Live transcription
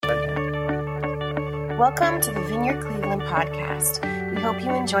Welcome to the Vineyard Cleveland podcast. We hope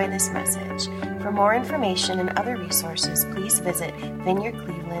you enjoy this message. For more information and other resources, please visit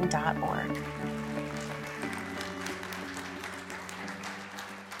vineyardcleveland.org.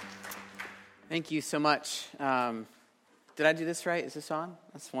 Thank you so much. Did I do this right? Is this on?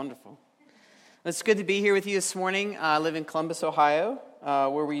 That's wonderful. It's good to be here with you this morning. I live in Columbus, Ohio,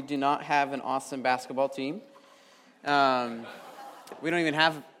 where we do not have an awesome basketball team. We don't even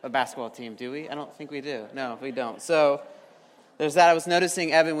have a basketball team, do we? I don't think we do. No, we don't. So there's that. I was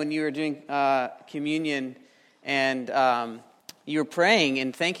noticing, Evan, when you were doing communion and you were praying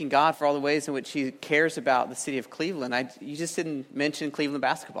and thanking God for all the ways in which He cares about the city of Cleveland. You just didn't mention Cleveland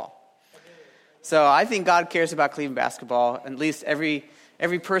basketball. So I think God cares about Cleveland basketball. At least every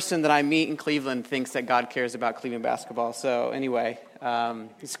person that I meet in Cleveland thinks that God cares about Cleveland basketball. So anyway,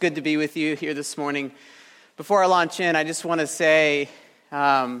 it's good to be with you here this morning. Before I launch in, I just want to say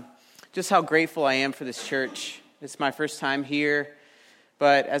just how grateful I am for this church. It's my first time here,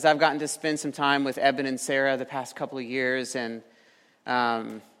 but as I've gotten to spend some time with Eben and Sarah the past couple of years, and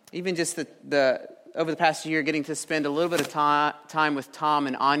even just the over the past year, getting to spend a little bit of time with Tom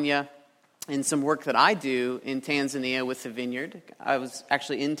and Anya in some work that I do in Tanzania with the Vineyard. I was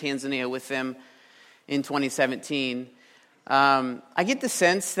actually in Tanzania with them in 2017. I get the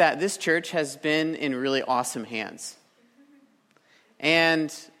sense that this church has been in really awesome hands.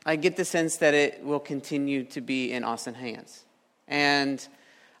 And I get the sense that it will continue to be in awesome hands. And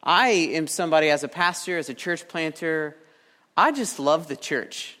I am somebody, as a pastor, as a church planter, I just love the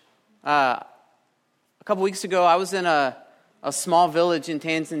church. A couple weeks ago, I was in a small village in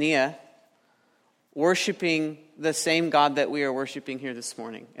Tanzania worshiping the same God that we are worshiping here this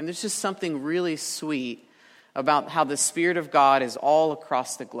morning. And there's just something really sweet about how the Spirit of God is all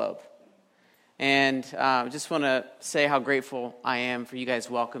across the globe. And I just want to say how grateful I am for you guys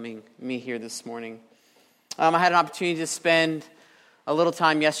welcoming me here this morning. I had an opportunity to spend a little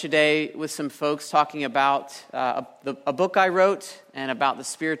time yesterday with some folks talking about a book I wrote and about the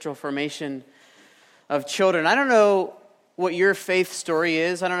spiritual formation of children. I don't know what your faith story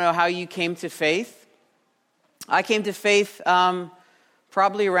is. I don't know how you came to faith. I came to faith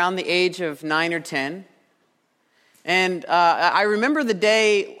probably around the age of 9 or 10. And I remember the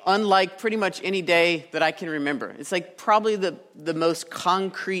day unlike pretty much any day that I can remember. It's like probably the most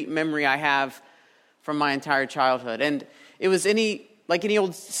concrete memory I have from my entire childhood. And it was like any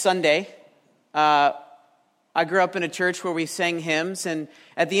old Sunday. I grew up in a church where we sang hymns. And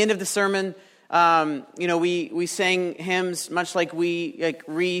at the end of the sermon, we sang hymns much like we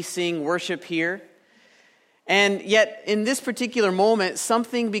re-sing worship here. And yet, in this particular moment,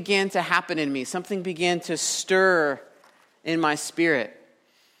 something began to happen in me. Something began to stir in my spirit.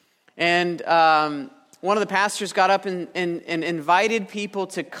 And one of the pastors got up and invited people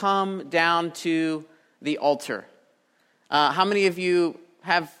to come down to the altar. How many of you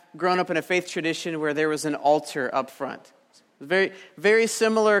have grown up in a faith tradition where there was an altar up front? Very, very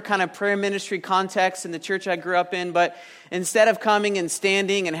similar kind of prayer ministry context in the church I grew up in, but instead of coming and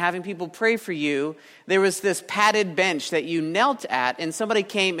standing and having people pray for you, there was this padded bench that you knelt at, and somebody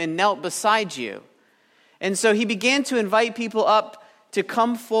came and knelt beside you. And so he began to invite people up to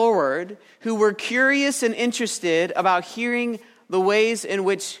come forward who were curious and interested about hearing the ways in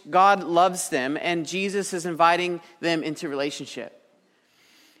which God loves them, and Jesus is inviting them into relationship.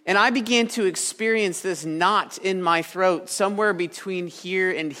 And I began to experience this knot in my throat somewhere between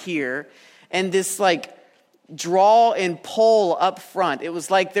here and here, and this like draw and pull up front. It was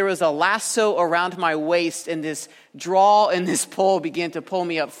like there was a lasso around my waist, and this draw and this pull began to pull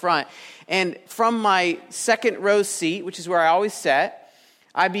me up front. And from my second row seat, which is where I always sat,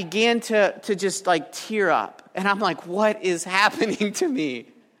 I began to just like tear up. And I'm like, what is happening to me?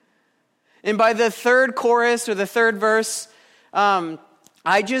 And by the third chorus or the third verse,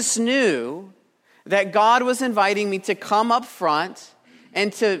 I just knew that God was inviting me to come up front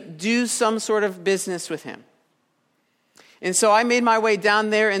and to do some sort of business with Him. And so I made my way down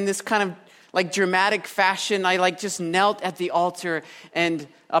there in this kind of like dramatic fashion. I just knelt at the altar, and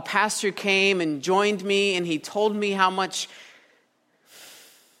a pastor came and joined me, and he told me how much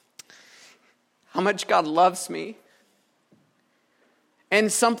God loves me. And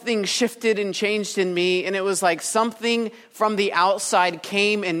something shifted and changed in me, and it was like something from the outside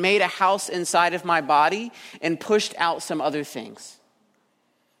came and made a house inside of my body and pushed out some other things.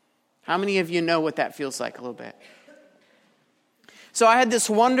 How many of you know what that feels like a little bit? So I had this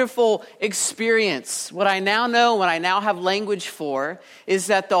wonderful experience. What I now know, what I now have language for, is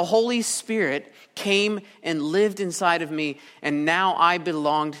that the Holy Spirit came and lived inside of me, and now I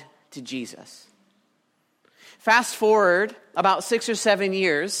belonged to Jesus. fast forward about 6 or 7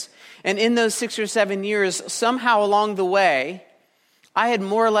 years, and in those 6 or 7 years, somehow along the way, I had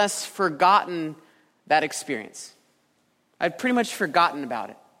more or less forgotten that experience. I'd pretty much forgotten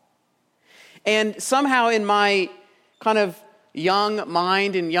about it. And somehow in my kind of young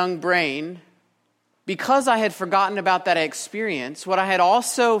mind and young brain, because I had forgotten about that experience, what I had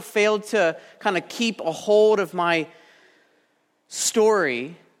also failed to kind of keep a hold of my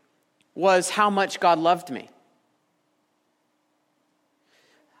story was how much God loved me.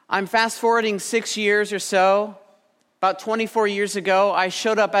 I'm fast forwarding 6 years or so. About 24 years ago, I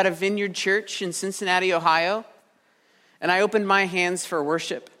showed up at a Vineyard Church in Cincinnati, Ohio, and I opened my hands for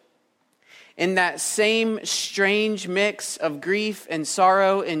worship. In that same strange mix of grief and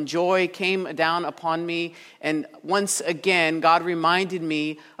sorrow and joy came down upon me, and once again, God reminded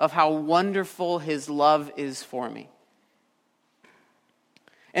me of how wonderful His love is for me.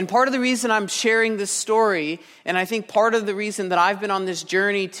 And part of the reason I'm sharing this story, and I think part of the reason that I've been on this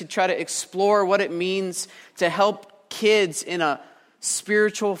journey to try to explore what it means to help kids in a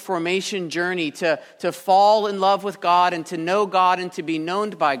spiritual formation journey to fall in love with God and to know God and to be known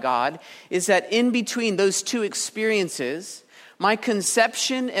by God, is that in between those two experiences, my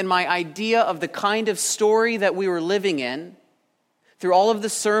conception and my idea of the kind of story that we were living in, through all of the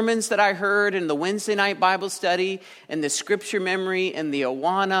sermons that I heard in the Wednesday night Bible study and the scripture memory and the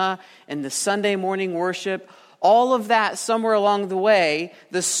Awana and the Sunday morning worship, all of that somewhere along the way,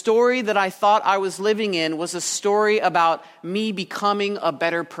 the story that I thought I was living in was a story about me becoming a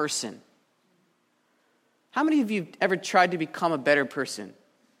better person. How many of you ever tried to become a better person?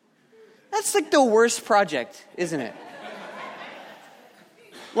 That's like the worst project, isn't it?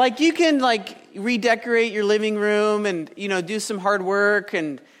 Like you can redecorate your living room and, do some hard work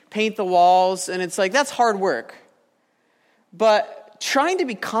and paint the walls. And it's like, that's hard work. But trying to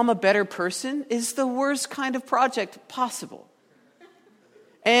become a better person is the worst kind of project possible.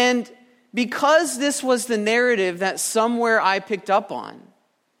 And because this was the narrative that somewhere I picked up on,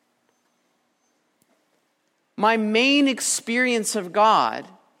 my main experience of God,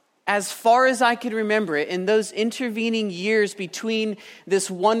 as far as I could remember it, in those intervening years between this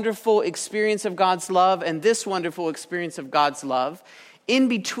wonderful experience of God's love and this wonderful experience of God's love, in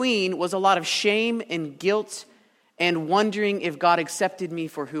between was a lot of shame and guilt and wondering if God accepted me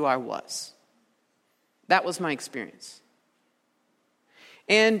for who I was. That was my experience.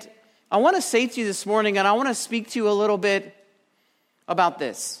 And I want to say to you this morning, and I want to speak to you a little bit about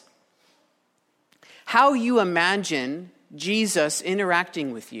this. How you imagine Jesus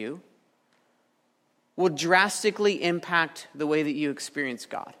interacting with you will drastically impact the way that you experience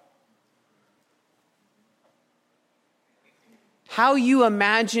God. How you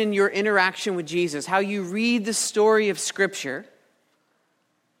imagine your interaction with Jesus, how you read the story of Scripture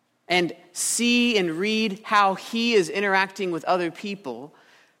and see and read how He is interacting with other people,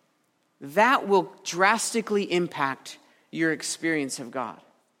 that will drastically impact your experience of God.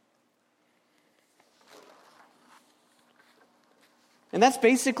 And that's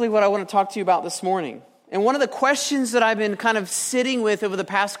basically what I want to talk to you about this morning. And one of the questions that I've been kind of sitting with over the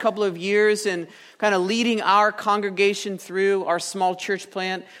past couple of years and kind of leading our congregation through our small church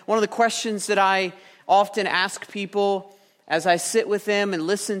plant, one of the questions that I often ask people as I sit with them and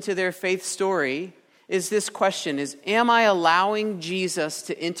listen to their faith story is this question, am I allowing Jesus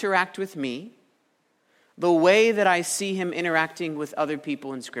to interact with me the way that I see Him interacting with other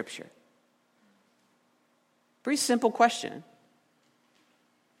people in Scripture? Pretty simple question.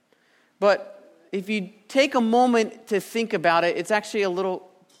 But if you take a moment to think about it, it's actually a little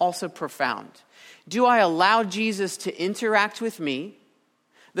also profound. Do I allow Jesus to interact with me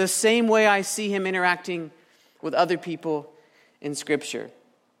the same way I see Him interacting with other people in Scripture?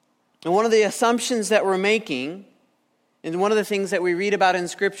 And one of the assumptions that we're making, and one of the things that we read about in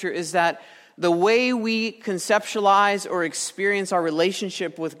Scripture, is that the way we conceptualize or experience our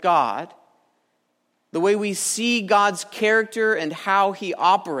relationship with God, the way we see God's character and how He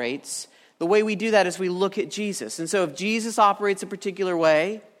operates, the way we do that is we look at Jesus. And so if Jesus operates a particular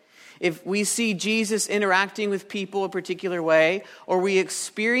way, if we see Jesus interacting with people a particular way, or we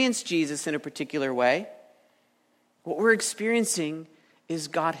experience Jesus in a particular way, what we're experiencing is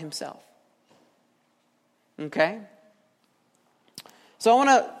God Himself. Okay? So I want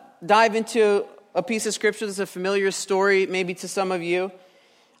to dive into a piece of Scripture that's a familiar story, maybe to some of you.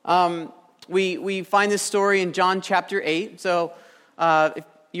 We find this story in John chapter 8. So if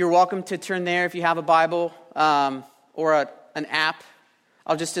you're welcome to turn there if you have a Bible or an app.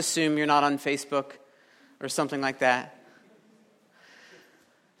 I'll just assume you're not on Facebook or something like that.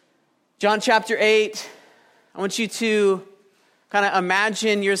 John chapter 8, I want you to kind of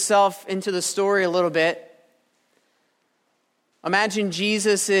imagine yourself into the story a little bit. Imagine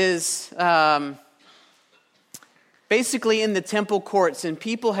Jesus is basically in the temple courts, and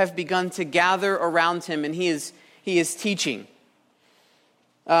people have begun to gather around him, and he is teaching.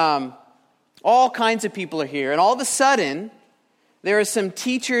 All kinds of people are here, and all of a sudden, there are some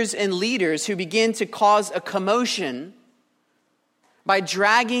teachers and leaders who begin to cause a commotion by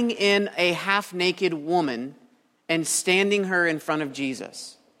dragging in a half-naked woman and standing her in front of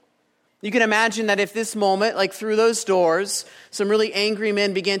Jesus. You can imagine that if this moment, like through those doors, some really angry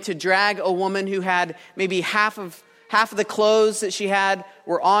men began to drag a woman who had maybe half of the clothes that she had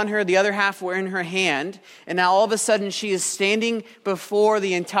were on her, the other half were in her hand, and now all of a sudden she is standing before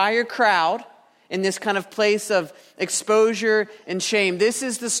the entire crowd in this kind of place of exposure and shame. This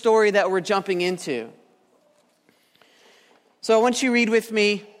is the story that we're jumping into. So I want you to read with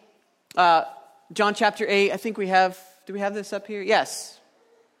me John chapter 8. I think do we have this up here? Yes.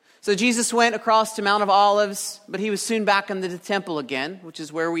 So Jesus went across to Mount of Olives, but he was soon back into the temple again, which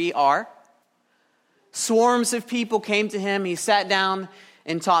is where we are. Swarms of people came to him. He sat down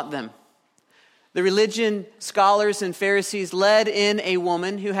and taught them. The religion scholars and Pharisees led in a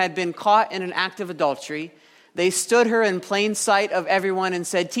woman who had been caught in an act of adultery. They stood her in plain sight of everyone and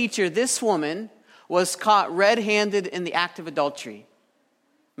said, "Teacher, this woman was caught red-handed in the act of adultery.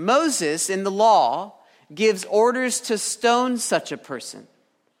 Moses in the law gives orders to stone such a person.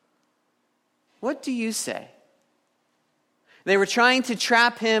 What do you say?" They were trying to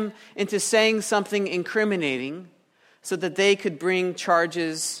trap him into saying something incriminating so that they could bring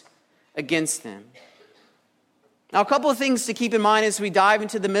charges against him. Now, a couple of things to keep in mind as we dive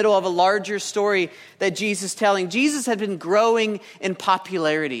into the middle of a larger story that Jesus is telling. Jesus had been growing in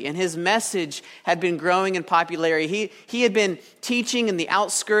popularity, and his message had been growing in popularity. He had been teaching in the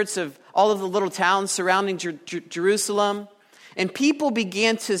outskirts of all of the little towns surrounding Jerusalem, and people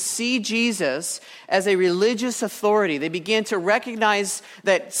began to see Jesus as a religious authority. They began to recognize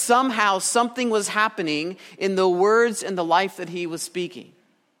that somehow something was happening in the words and the life that he was speaking.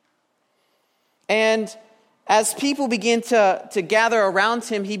 And as people began to gather around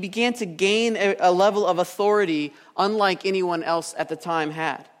him, he began to gain a level of authority unlike anyone else at the time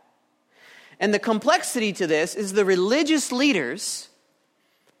had. And the complexity to this is the religious leaders,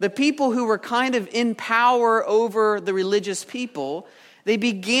 the people who were kind of in power over the religious people, they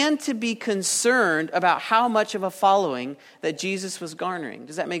began to be concerned about how much of a following that Jesus was garnering.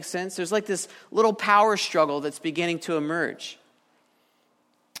 Does that make sense? There's like this little power struggle that's beginning to emerge.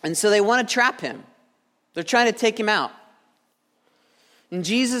 And so they want to trap him. They're trying to take him out. And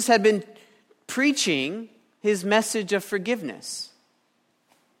Jesus had been preaching his message of forgiveness.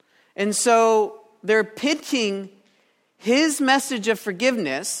 And so they're pitting his message of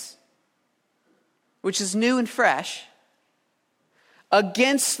forgiveness, which is new and fresh,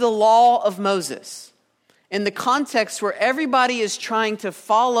 against the law of Moses. In the context where everybody is trying to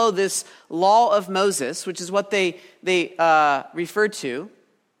follow this law of Moses, which is what they refer to,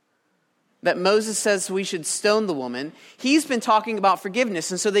 that Moses says we should stone the woman, he's been talking about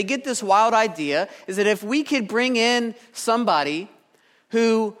forgiveness. And so they get this wild idea, is that if we could bring in somebody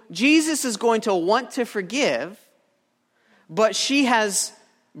who Jesus is going to want to forgive, but she has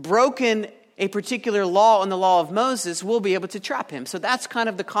broken a particular law in the law of Moses, we'll be able to trap him. So that's kind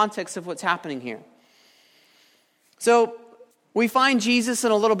of the context of what's happening here. So we find Jesus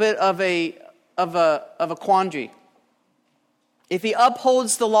in a little bit of a quandary. If he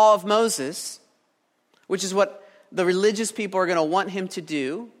upholds the law of Moses, which is what the religious people are going to want him to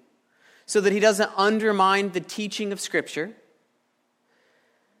do, so that he doesn't undermine the teaching of Scripture.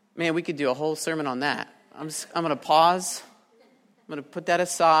 Man, we could do a whole sermon on that. I'm going to pause. I'm going to put that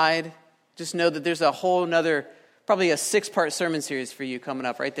aside. Just know that there's a whole nother, probably a 6-part sermon series for you coming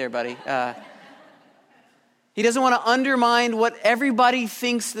up right there, buddy. He doesn't want to undermine what everybody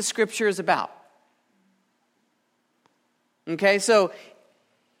thinks the Scripture is about. Okay, so,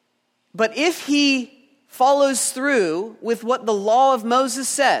 but if he follows through with what the law of Moses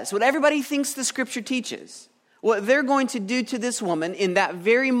says, what everybody thinks the Scripture teaches, what they're going to do to this woman in that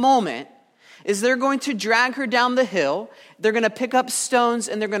very moment is they're going to drag her down the hill, they're going to pick up stones,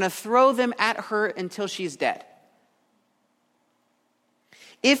 and they're going to throw them at her until she's dead.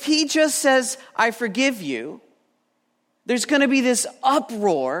 If he just says, "I forgive you," there's going to be this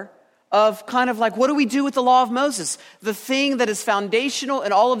uproar of kind of like, what do we do with the law of Moses? The thing that is foundational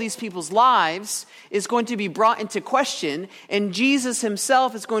in all of these people's lives is going to be brought into question, and Jesus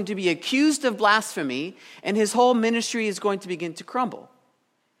himself is going to be accused of blasphemy, and his whole ministry is going to begin to crumble.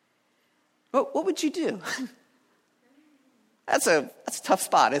 What would you do? That's a tough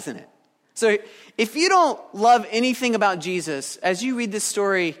spot, isn't it? So if you don't love anything about Jesus, as you read this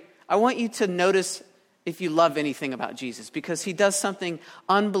story, I want you to notice if you love anything about Jesus, because he does something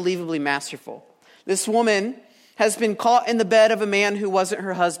unbelievably masterful. This woman has been caught in the bed of a man who wasn't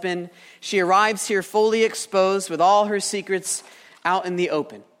her husband. She arrives here fully exposed with all her secrets out in the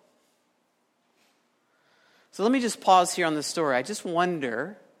open. So let me just pause here on the story. I just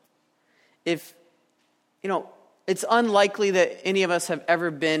wonder if, it's unlikely that any of us have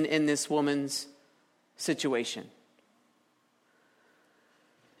ever been in this woman's situation.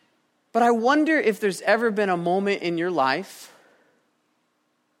 But I wonder if there's ever been a moment in your life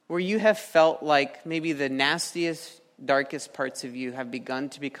where you have felt like maybe the nastiest, darkest parts of you have begun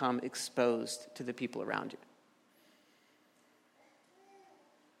to become exposed to the people around you.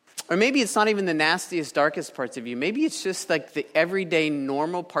 Or maybe it's not even the nastiest, darkest parts of you. Maybe it's just like the everyday,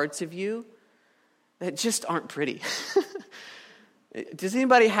 normal parts of you that just aren't pretty. Does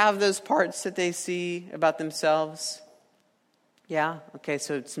anybody have those parts that they see about themselves? Yeah? Okay,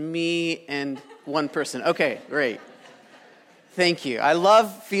 so it's me and one person. Okay, great. Thank you. I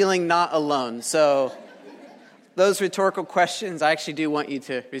love feeling not alone. So those rhetorical questions, I actually do want you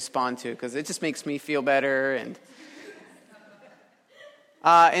to respond to, because it just makes me feel better. And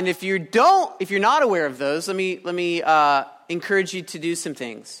if you're not aware of those, let me encourage you to do some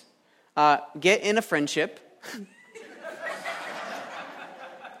things. Get in a friendship.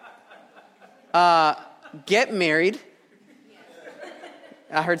 Get married.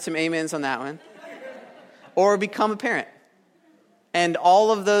 I heard some amens on that one. Or become a parent. And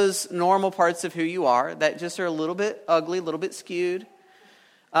all of those normal parts of who you are that just are a little bit ugly, a little bit skewed,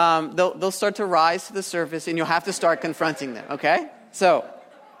 they'll start to rise to the surface, and you'll have to start confronting them, okay? So,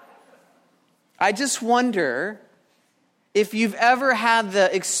 I just wonder if you've ever had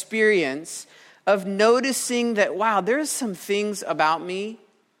the experience of noticing that, wow, there's some things about me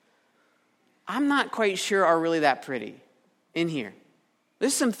I'm not quite sure are really that pretty in here.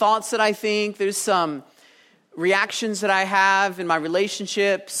 There's some thoughts that I think, there's some reactions that I have in my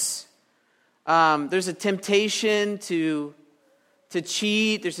relationships. There's a temptation to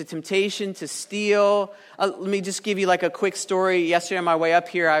cheat. There's a temptation to steal. Let me just give you like a quick story. Yesterday on my way up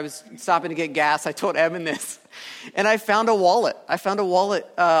here, I was stopping to get gas. I told Evan this. And I found a wallet.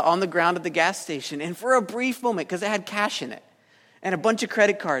 On the ground at the gas station. And for a brief moment, because it had cash in it and a bunch of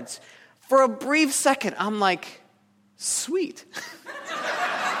credit cards, for a brief second, I'm like, sweet.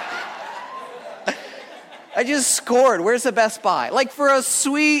 I just scored. Where's the Best Buy? Like for a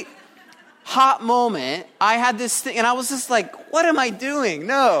sweet, hot moment, I had this thing, and I was just like, what am I doing?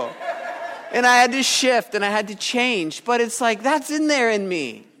 No. And I had to shift, and I had to change. But it's like, that's in there in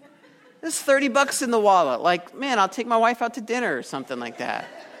me. There's $30 in the wallet. Like, man, I'll take my wife out to dinner or something like that.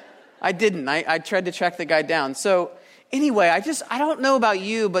 I didn't. I tried to track the guy down. So anyway, I don't know about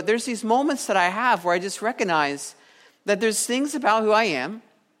you, but there's these moments that I have where I just recognize that there's things about who I am.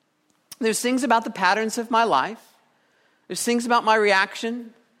 There's things about the patterns of my life. There's things about my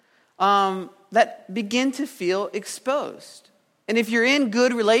reaction that begin to feel exposed. And if you're in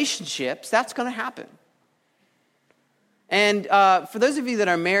good relationships, that's going to happen. And for those of you that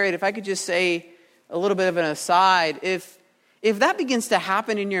are married, if I could just say a little bit of an aside, if that begins to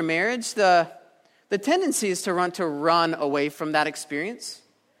happen in your marriage, the tendency is to run away from that experience.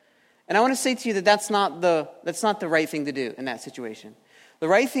 And I want to say to you that that's not the right thing to do in that situation. The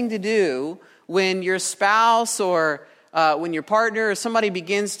right thing to do when your spouse or when your partner or somebody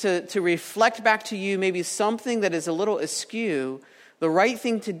begins to reflect back to you maybe something that is a little askew, the right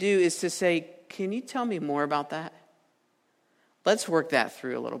thing to do is to say, can you tell me more about that? Let's work that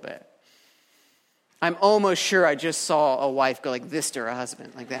through a little bit. I'm almost sure I just saw a wife go like this to her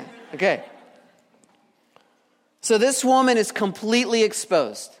husband, like that. Okay. So this woman is completely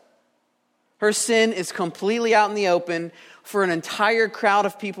exposed. Her sin is completely out in the open for an entire crowd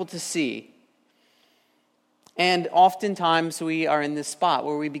of people to see. And oftentimes we are in this spot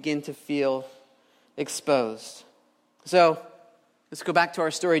where we begin to feel exposed. So let's go back to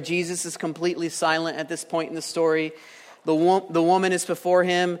our story. Jesus is completely silent at this point in the story. The woman is before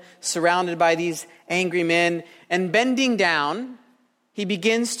him, surrounded by these angry men. And bending down, he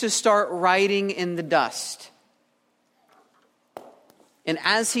begins to start writing in the dust. And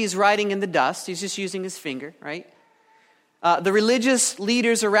as he's writing in the dust, he's just using his finger, right? The religious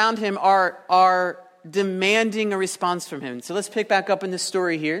leaders around him are demanding a response from him. So let's pick back up in the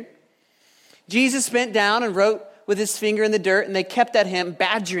story here. Jesus bent down and wrote with his finger in the dirt, and they kept at him,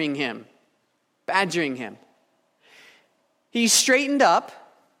 badgering him. He straightened up,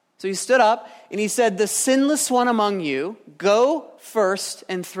 so he stood up, and he said, "The sinless one among you, go first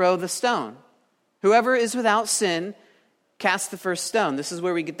and throw the stone. Whoever is without sin, cast the first stone." This is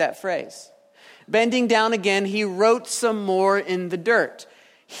where we get that phrase. Bending down again, he wrote some more in the dirt.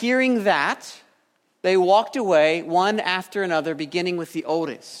 Hearing that, They walked away, one after another, beginning with the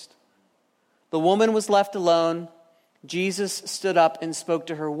oldest. The woman was left alone. Jesus stood up and spoke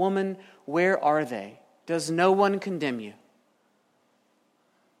to her, "Woman, where are they? Does no one condemn you?"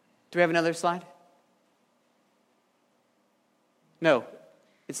 Do we have another slide? No,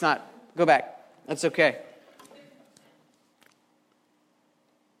 it's not. Go back. That's okay.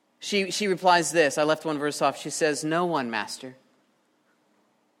 She replies this. I left one verse off. She says, "No one, Master.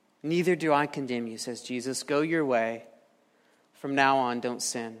 Neither do I condemn you," says Jesus. "Go your way. From now on, don't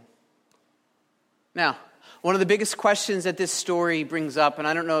sin." Now, one of the biggest questions that this story brings up, and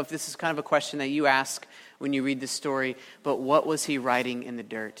I don't know if this is kind of a question that you ask when you read this story, but what was he writing in the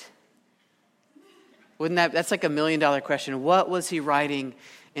dirt? That's like $1 million question. What was he writing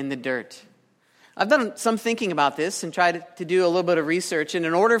in the dirt? I've done some thinking about this and tried to do a little bit of research. And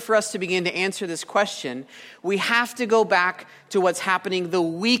in order for us to begin to answer this question, we have to go back to what's happening the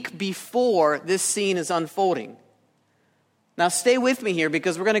week before this scene is unfolding. Now, stay with me here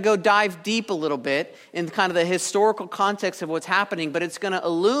because we're going to go dive deep a little bit in kind of the historical context of what's happening, but it's going to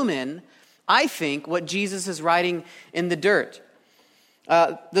illumine, I think, what Jesus is writing in the dirt.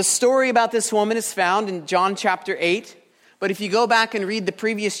 The story about this woman is found in John chapter 8. But if you go back and read the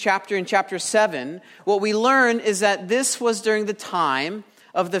previous chapter in chapter 7, what we learn is that this was during the time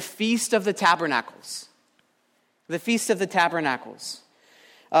of the Feast of the Tabernacles. The Feast of the Tabernacles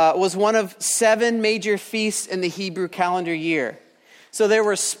was one of 7 major feasts in the Hebrew calendar year. So there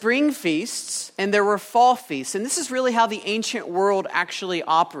were spring feasts and there were fall feasts. And this is really how the ancient world actually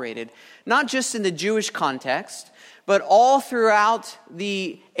operated. Not just in the Jewish context, but all throughout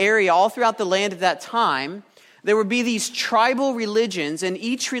the area, all throughout the land at that time. There would be these tribal religions, and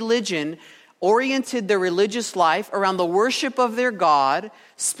each religion oriented their religious life around the worship of their God,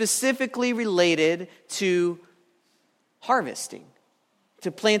 specifically related to harvesting,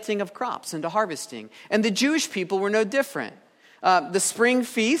 to planting of crops and to harvesting. And the Jewish people were no different. The spring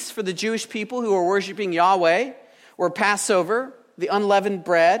feasts for the Jewish people who were worshiping Yahweh were Passover, the unleavened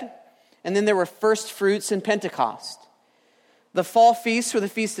bread, and then there were first fruits and Pentecost. The fall feasts were the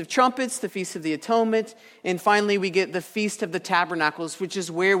Feast of Trumpets, the Feast of the Atonement, and finally we get the Feast of the Tabernacles, which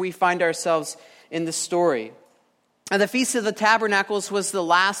is where we find ourselves in the story. And the Feast of the Tabernacles was the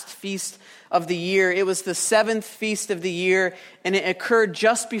last feast of the year. It was the 7th feast of the year, and it occurred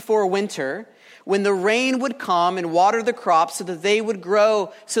just before winter, when the rain would come and water the crops so that they would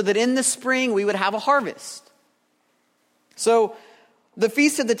grow, so that in the spring we would have a harvest. So the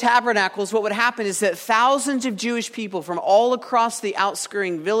Feast of the Tabernacles, what would happen is that thousands of Jewish people from all across the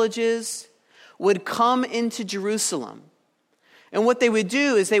outskirting villages would come into Jerusalem. And what they would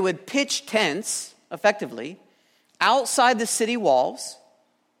do is they would pitch tents, effectively, outside the city walls.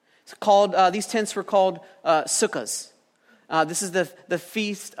 These tents were called sukkahs. This is the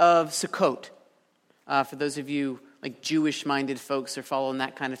Feast of Sukkot. For those of you like Jewish-minded folks are following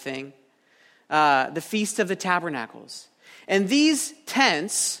that kind of thing. The Feast of the Tabernacles. And these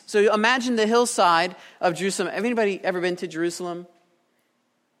tents, so imagine the hillside of Jerusalem. Have anybody ever been to Jerusalem?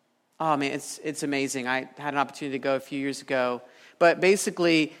 Oh man, it's amazing. I had an opportunity to go a few years ago. But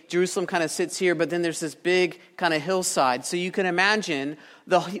basically, Jerusalem kind of sits here, but then there's this big kind of hillside. So you can imagine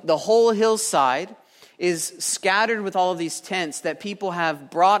the whole hillside is scattered with all of these tents that people have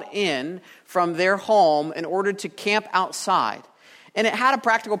brought in from their home in order to camp outside. And it had a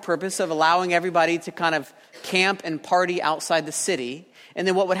practical purpose of allowing everybody to kind of camp and party outside the city. And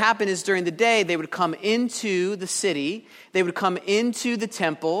then what would happen is during the day, they would come into the city, they would come into the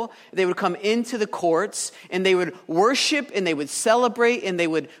temple, they would come into the courts, and they would worship and they would celebrate and they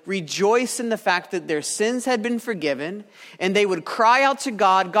would rejoice in the fact that their sins had been forgiven. And they would cry out to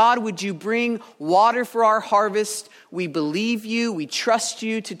God, "God, would you bring water for our harvest? We believe you, we trust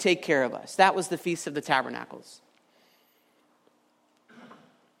you to take care of us." That was the Feast of the Tabernacles.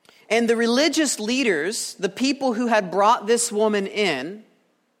 And the religious leaders, the people who had brought this woman in,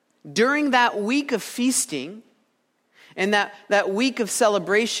 during that week of feasting and that week of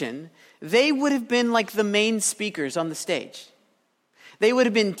celebration, they would have been like the main speakers on the stage. They would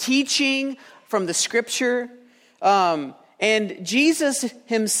have been teaching from the scripture. And Jesus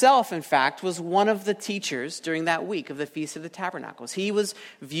himself, in fact, was one of the teachers during that week of the Feast of the Tabernacles. He was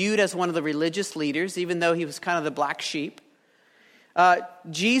viewed as one of the religious leaders, even though he was kind of the black sheep.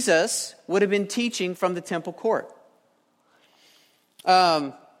 Jesus would have been teaching from the temple court.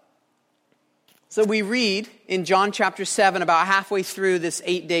 So we read in John chapter 7, about halfway through this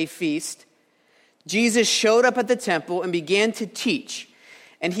 8-day feast, Jesus showed up at the temple and began to teach.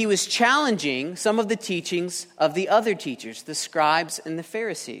 And he was challenging some of the teachings of the other teachers, the scribes and the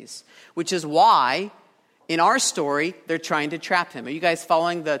Pharisees, which is why, in our story, they're trying to trap him. Are you guys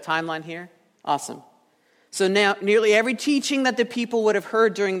following the timeline here? Awesome. So now nearly every teaching that the people would have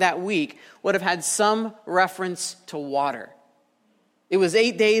heard during that week would have had some reference to water. It was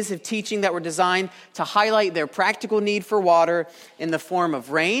 8 days of teaching that were designed to highlight their practical need for water in the form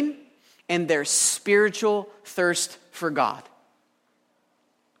of rain and their spiritual thirst for God.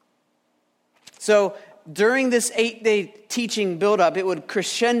 So during this 8-day teaching buildup, it would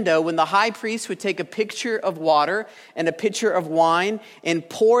crescendo when the high priest would take a pitcher of water and a pitcher of wine and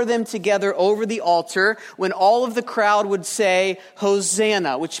pour them together over the altar, when all of the crowd would say,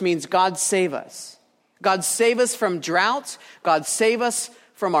 Hosanna, which means God save us. God save us from drought. God save us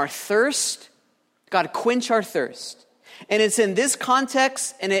from our thirst. God quench our thirst. And it's in this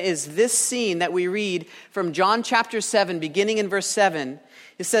context, and it is this scene that we read from John chapter 7, beginning in verse 7.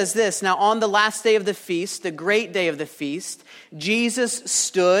 It says this, now on the last day of the feast, the great day of the feast, Jesus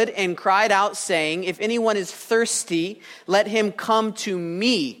stood and cried out saying, if anyone is thirsty, let him come to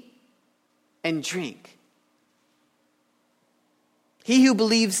me and drink. He who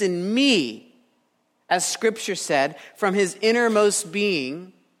believes in me, as Scripture said, from his innermost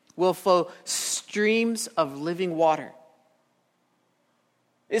being will flow streams of living water.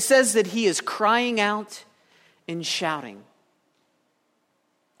 It says that he is crying out and shouting.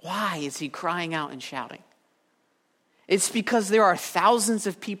 Why is he crying out and shouting? It's because there are thousands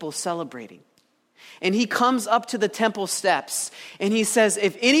of people celebrating. And he comes up to the temple steps and he says,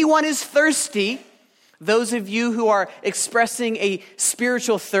 if anyone is thirsty, those of you who are expressing a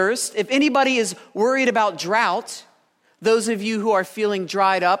spiritual thirst, if anybody is worried about drought, those of you who are feeling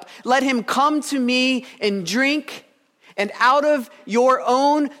dried up, let him come to me and drink, and out of your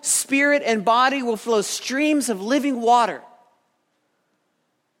own spirit and body will flow streams of living water,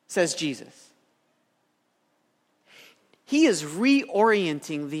 says Jesus. He is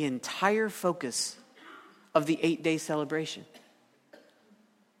reorienting the entire focus of the 8-day celebration.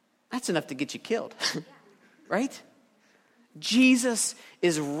 That's enough to get you killed, right? Jesus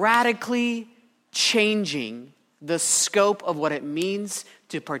is radically changing the scope of what it means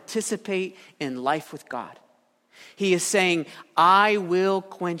to participate in life with God. He is saying, I will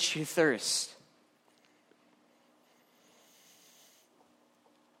quench your thirst.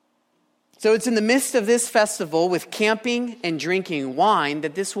 So it's in the midst of this festival with camping and drinking wine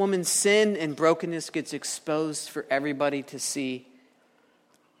that this woman's sin and brokenness gets exposed for everybody to see.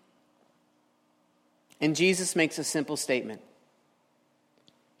 And Jesus makes a simple statement.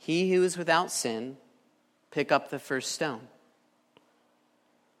 He who is without sin, pick up the first stone.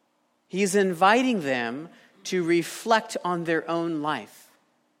 He's inviting them to reflect on their own life.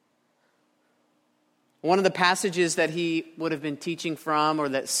 One of the passages that he would have been teaching from, or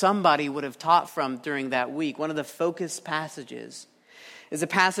that somebody would have taught from during that week, one of the focus passages, is a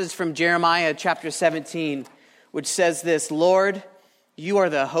passage from Jeremiah chapter 17, which says this, Lord, you are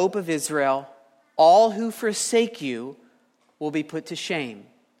the hope of Israel. All who forsake you will be put to shame.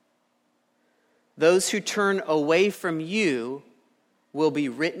 Those who turn away from you will be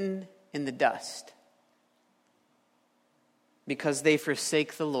written in the dust, because they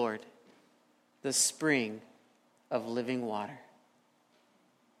forsake the Lord, the spring of living water.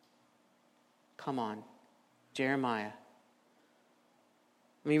 Come on, Jeremiah.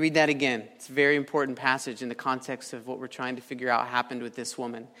 Let me read that again. It's a very important passage in the context of what we're trying to figure out happened with this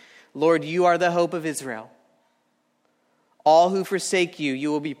woman. Lord, you are the hope of Israel. All who forsake you, you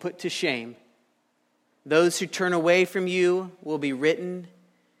will be put to shame. Those who turn away from you will be written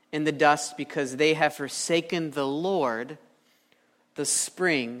in the dust, because they have forsaken the Lord, the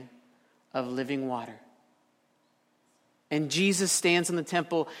spring of living water. And Jesus stands in the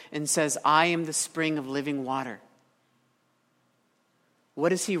temple and says, I am the spring of living water.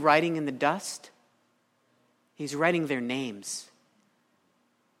 What is he writing in the dust? He's writing their names.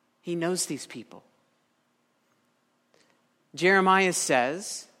 He knows these people. Jeremiah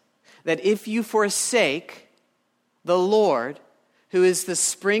says that if you forsake the Lord, who is the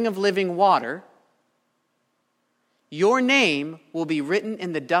spring of living water, your name will be written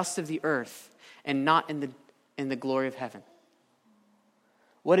in the dust of the earth and not in the glory of heaven.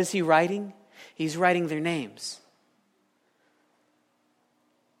 What is he writing? He's writing their names.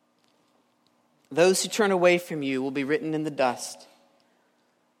 Those who turn away from you will be written in the dust.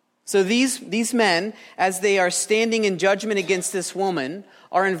 So these men, as they are standing in judgment against this woman,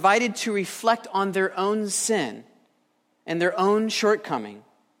 are invited to reflect on their own sin and their own shortcoming.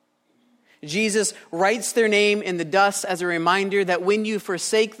 Jesus writes their name in the dust as a reminder that when you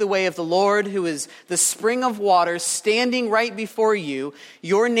forsake the way of the Lord, who is the spring of water standing right before you,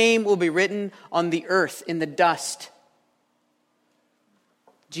 your name will be written on the earth in the dust.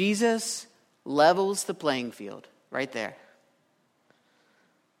 Jesus levels the playing field right there.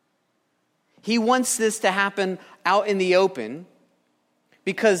 He wants this to happen out in the open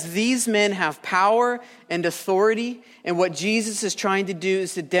because these men have power and authority, and what Jesus is trying to do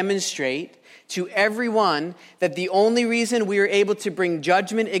is to demonstrate to everyone that the only reason we are able to bring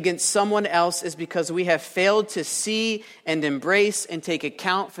judgment against someone else is because we have failed to see and embrace and take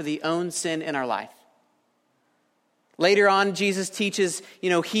account for the own sin in our life. Later on, Jesus teaches,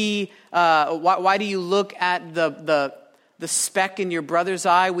 why do you look at the speck in your brother's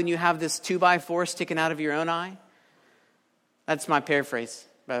eye when you have this 2x4 sticking out of your own eye? That's my paraphrase,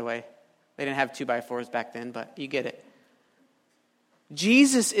 by the way. They didn't have 2x4s back then, but you get it.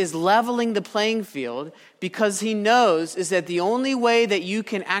 Jesus is leveling the playing field because he knows is that the only way that you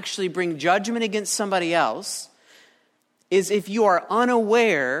can actually bring judgment against somebody else is if you are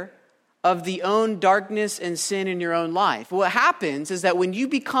unaware of the own darkness and sin in your own life. What happens is that when you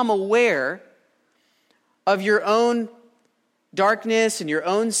become aware of your own darkness and your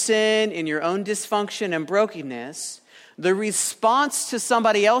own sin and your own dysfunction and brokenness, the response to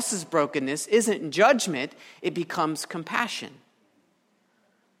somebody else's brokenness isn't judgment, it becomes compassion.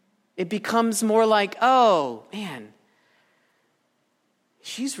 It becomes more like, oh, man,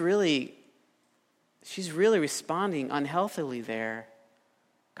 she's really responding unhealthily there.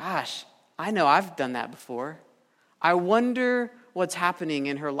 Gosh, I know I've done that before. I wonder what's happening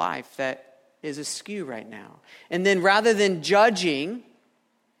in her life that is askew right now. And then rather than judging,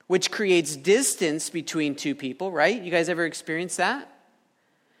 which creates distance between two people, right? You guys ever experienced that?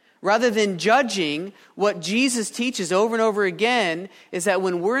 Rather than judging, what Jesus teaches over and over again is that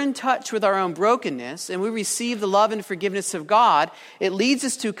when we're in touch with our own brokenness and we receive the love and forgiveness of God, it leads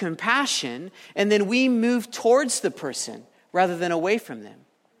us to compassion, and then we move towards the person rather than away from them.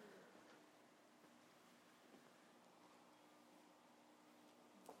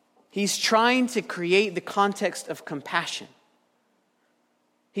 He's trying to create the context of compassion.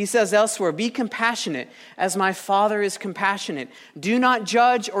 He says elsewhere, be compassionate as my Father is compassionate. Do not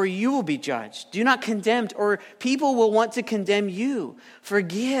judge or you will be judged. Do not condemn or people will want to condemn you.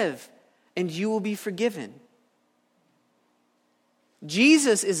 Forgive and you will be forgiven.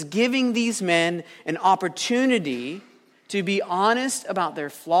 Jesus is giving these men an opportunity to be honest about their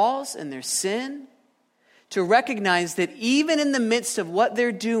flaws and their sin, to recognize that even in the midst of what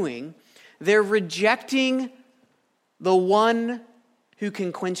they're doing, they're rejecting the one who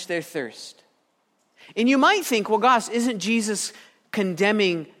can quench their thirst. And you might think, well, gosh, isn't Jesus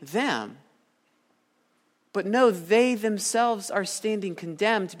condemning them? But no, they themselves are standing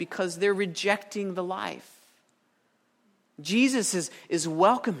condemned because they're rejecting the life. Jesus is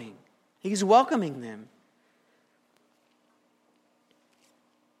welcoming. He's welcoming them.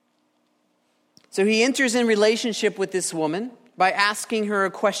 So he enters in relationship with this woman by asking her a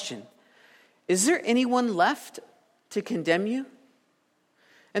question. Is there anyone left to condemn you?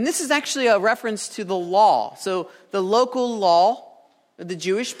 And this is actually a reference to the law. So the local law of the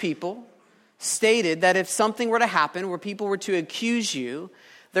Jewish people stated that if something were to happen where people were to accuse you,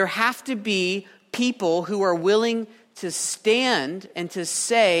 there have to be people who are willing to stand and to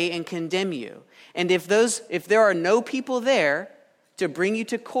say and condemn you. And if there are no people there to bring you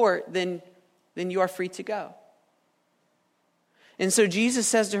to court, then you are free to go. And so Jesus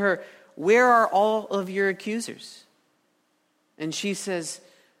says to her, where are all of your accusers? And she says,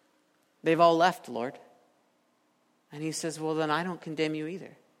 they've all left, Lord. And he says, well, then I don't condemn you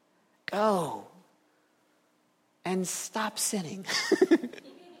either. Go and stop sinning.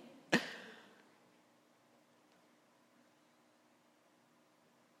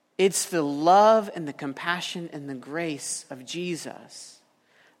 It's the love and the compassion and the grace of Jesus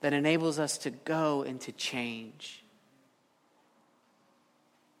that enables us to go and to change.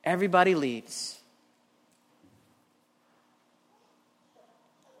 Everybody leaves.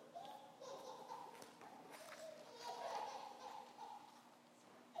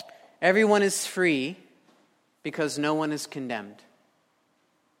 Everyone is free because no one is condemned.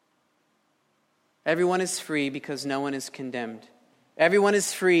 Everyone is free because no one is condemned. Everyone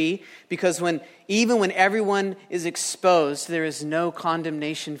is free because even when everyone is exposed, there is no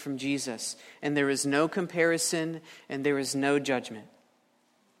condemnation from Jesus, and there is no comparison, and there is no judgment.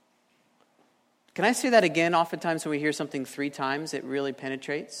 Can I say that again? Oftentimes when we hear something 3 times, it really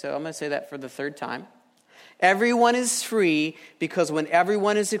penetrates. So I'm going to say that for the 3rd time. Everyone is free because when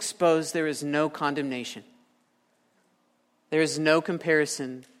everyone is exposed, there is no condemnation. There is no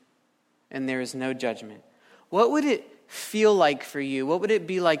comparison, and there is no judgment. What would it feel like for you? What would it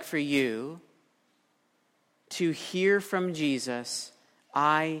be like for you to hear from Jesus,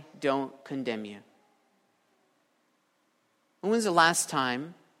 I don't condemn you? When was the last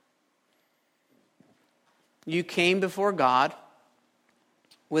time you came before God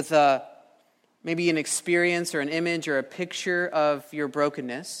with a maybe an experience or an image or a picture of your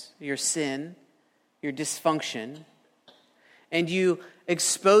brokenness, your sin, your dysfunction, and you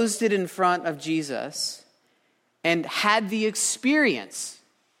exposed it in front of Jesus and had the experience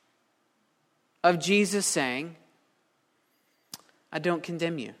of Jesus saying, I don't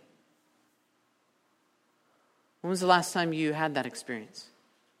condemn you. When was the last time you had that experience?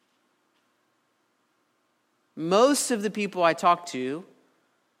 Most of the people I talk to,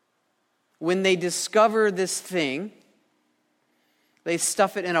 when they discover this thing, they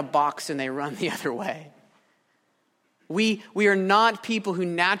stuff it in a box and they run the other way. We are not people who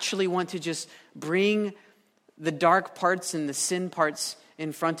naturally want to just bring the dark parts and the sin parts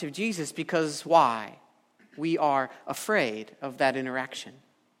in front of Jesus, because why? We are afraid of that interaction.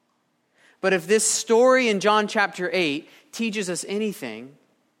 But if this story in John chapter 8 teaches us anything,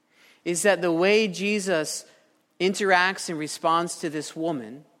 is that the way Jesus interacts and responds to this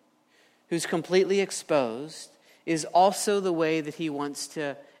woman who's completely exposed is also the way that he wants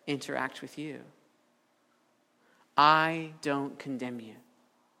to interact with you. I don't condemn you.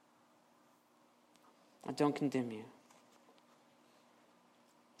 I don't condemn you.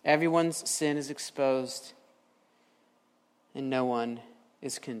 Everyone's sin is exposed and no one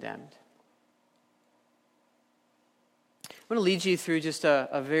is condemned. I'm going to lead you through just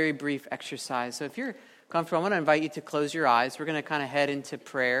a very brief exercise. So if you're comfortable, I want to invite you to close your eyes. We're going to kind of head into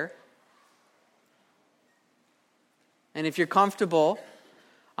prayer. And if you're comfortable,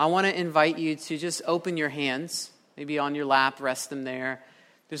 I want to invite you to just open your hands, maybe on your lap, rest them there.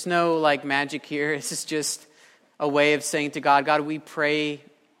 There's no magic here. This is just a way of saying to God, God, we pray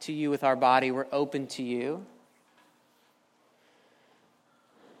to you with our body. We're open to you.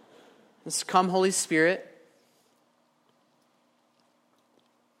 Let's come, Holy Spirit.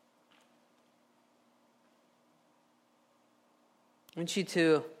 I want you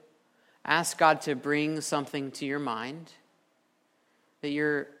to ask God to bring something to your mind that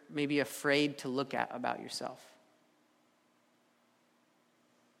you're maybe afraid to look at about yourself.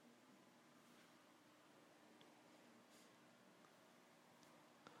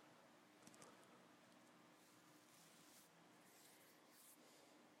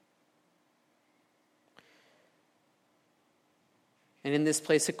 And in this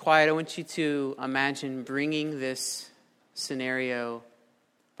place of quiet, I want you to imagine bringing this scenario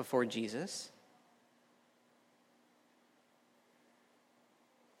before Jesus.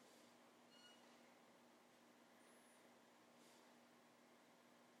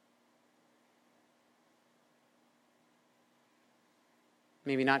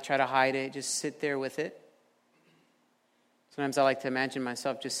 Maybe not try to hide it, just sit there with it. Sometimes I like to imagine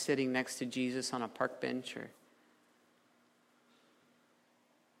myself just sitting next to Jesus on a park bench or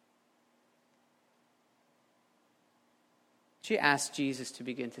you ask Jesus to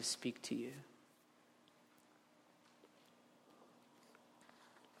begin to speak to you.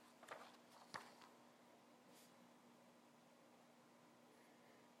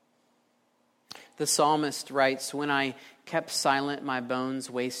 The psalmist writes, when I kept silent, my bones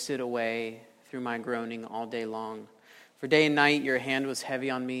wasted away through my groaning all day long. For day and night your hand was heavy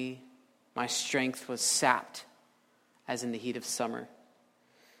on me. My strength was sapped as in the heat of summer.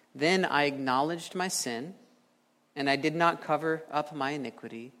 Then I acknowledged my sin, and I did not cover up my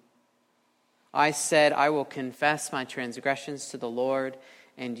iniquity. I said, I will confess my transgressions to the Lord,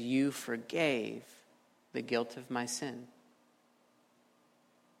 and you forgave the guilt of my sin.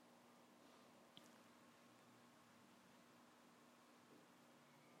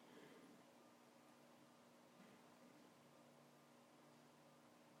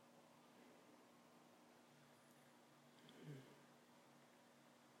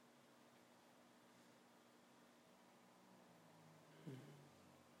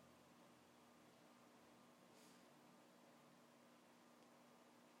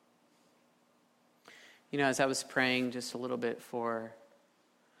 You know, as I was praying just a little bit for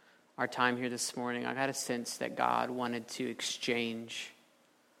our time here this morning, I got a sense that God wanted to exchange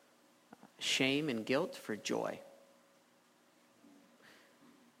shame and guilt for joy.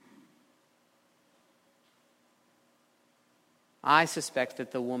 I suspect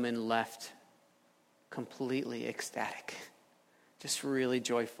that the woman left completely ecstatic, just really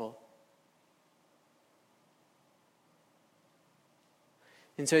joyful.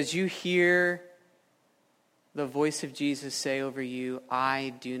 And so as you hear the voice of Jesus say over you,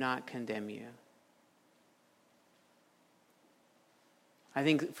 I do not condemn you. I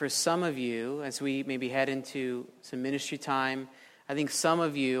think for some of you, as we maybe head into some ministry time, I think some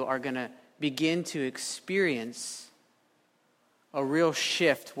of you are going to begin to experience a real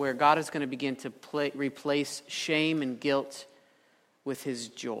shift where God is going to begin to replace shame and guilt with his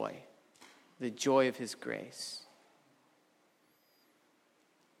joy. the joy of his grace.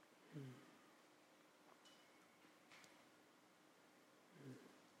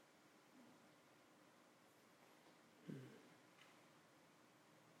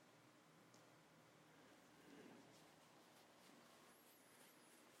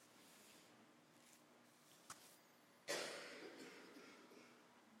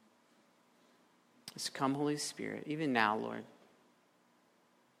 Just come, Holy Spirit, even now, Lord.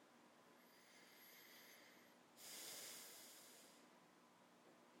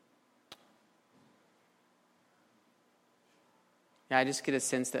 Yeah, I just get a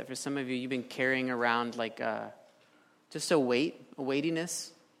sense that for some of you, you've been carrying around like just a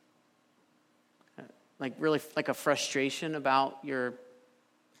weightiness, like really like a frustration about your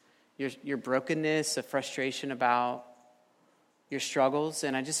brokenness, a frustration about your struggles,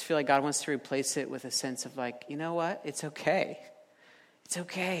 and I just feel like God wants to replace it with a sense of like, you know what? It's okay. It's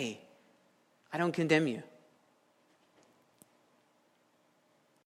okay. I don't condemn you.